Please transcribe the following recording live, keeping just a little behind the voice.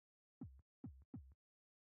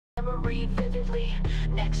Memory vividly.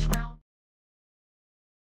 Next round.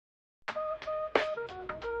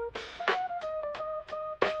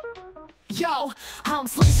 Yo, I'm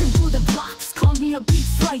slicing through the blocks, call me a beat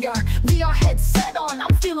slayer. VR headset on,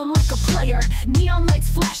 I'm feeling like a player. Neon lights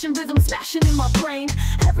flashing, rhythm smashing in my brain.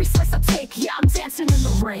 Every slice I take, yeah, I'm dancing in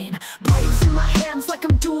the rain. Blades in my hands like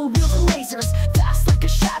I'm dual wielding lasers. Fast like a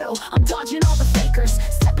shadow, I'm dodging all the fakers.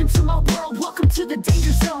 Step into my world, welcome to the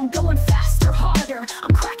danger zone. Going faster, harder,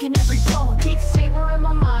 I'm cracking every bone. Beat Saber in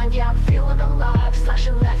my mind, yeah, I'm feeling alive.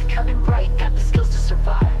 Slashing left, cutting right, got the skills to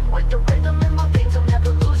survive. With the rhythm in my veins, I'm never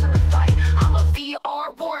losing the fight. I'm a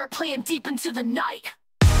VR warrior playing deep into the night.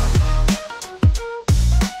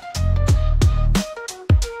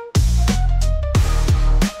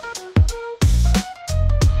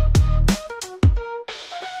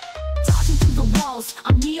 Dodging through the walls,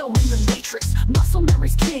 I'm Neo in the Matrix. Muscle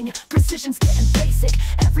memory's king, precision's getting basic.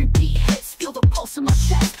 Every beat hits, feel the pulse in my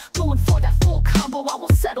chest. Going for that full combo, I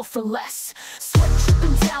won't settle for less. Sweat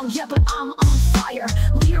dripping down, yeah, but I'm on fire.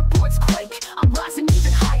 Leaderboards quake, I'm rising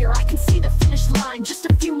even higher. I can see the finish line, just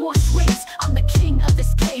a few more swings. I'm the king of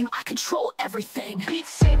this game, I control everything. Beat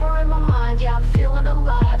Saber in my mind, yeah, I'm feeling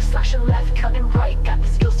alive. Slashing left, cutting right, got the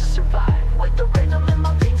skills to survive. With the rhythm in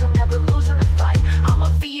my veins, I'm never losing the fight. I'm a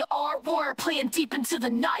VR warrior playing deep into the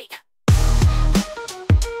night.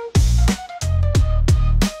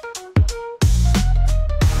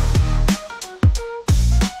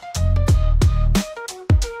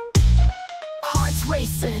 Heart's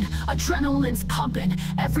racing, adrenaline's pumping.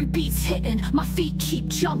 Every beat's hitting, my feet keep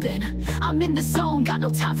jumping. I'm in the zone, got no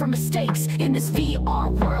time for mistakes. In this VR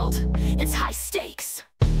world, it's high stakes.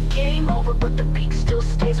 Game over, but the beat still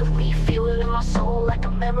stays with me. Feel it in my soul like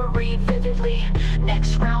a memory vividly.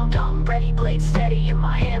 Next round, I'm ready, blade steady in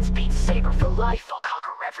my hands. Beat Saber for life, I'll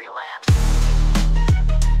conquer every land.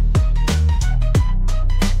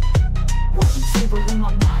 Beat Saber in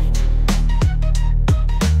my mind.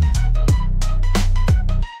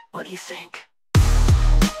 What do you think?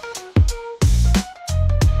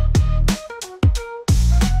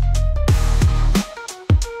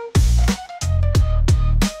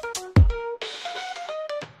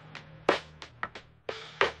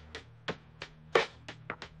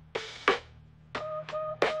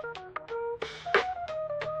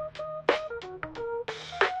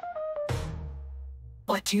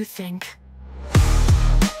 What do you think?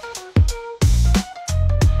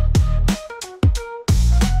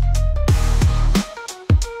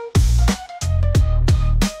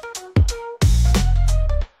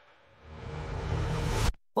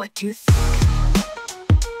 What do you think?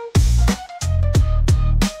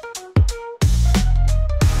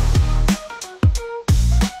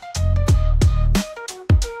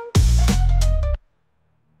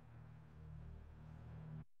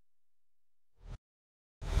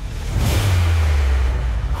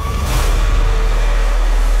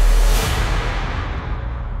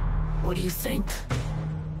 What do you think?